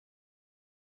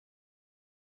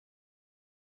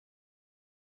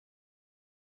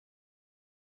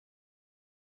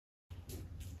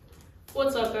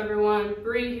What's up everyone?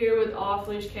 Bree here with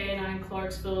Off-Leash K9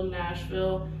 Clarksville,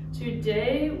 Nashville.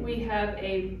 Today we have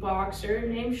a boxer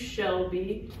named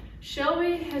Shelby.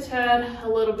 Shelby has had a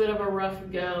little bit of a rough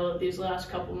go these last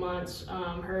couple months.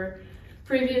 Her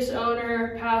previous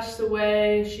owner passed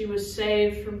away. She was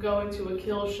saved from going to a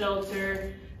kill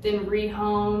shelter, then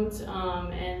rehomed,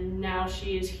 and now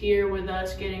she is here with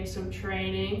us getting some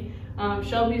training.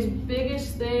 Shelby's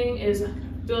biggest thing is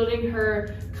building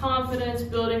her confidence,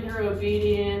 building her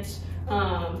obedience.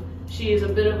 She is a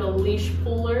bit of a leash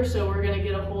puller, so we're gonna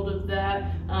get a hold of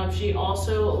that. She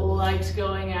also likes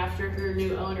going after her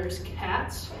new owner's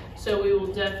cats, so we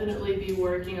will definitely be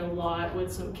working a lot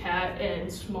with some cat and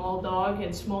small dog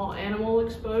and small animal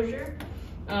exposure.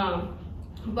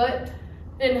 But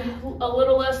in a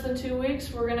little less than 2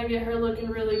 weeks, we're gonna get her looking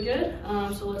really good.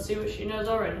 So let's see what she knows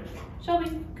already.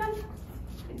 Shelby, come.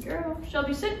 Good girl.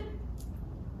 Shelby, sit.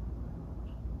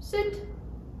 Sit.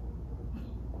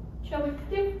 Shelby,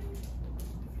 here.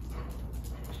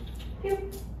 Here.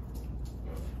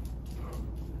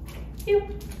 Here.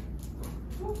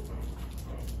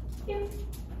 Here.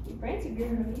 You prancy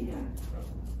girl, yeah.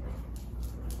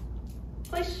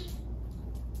 Place.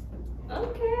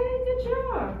 Okay, good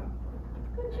job.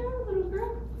 Good job, little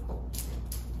girl.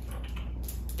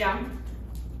 Down.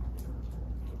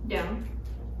 Down.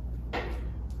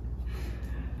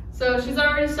 So she's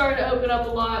already started to open up a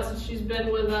lot since she's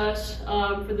been with us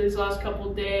for these last couple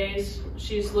of days.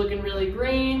 She's looking really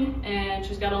green and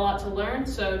she's got a lot to learn.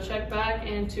 So check back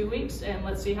in 2 weeks and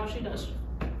let's see how she does.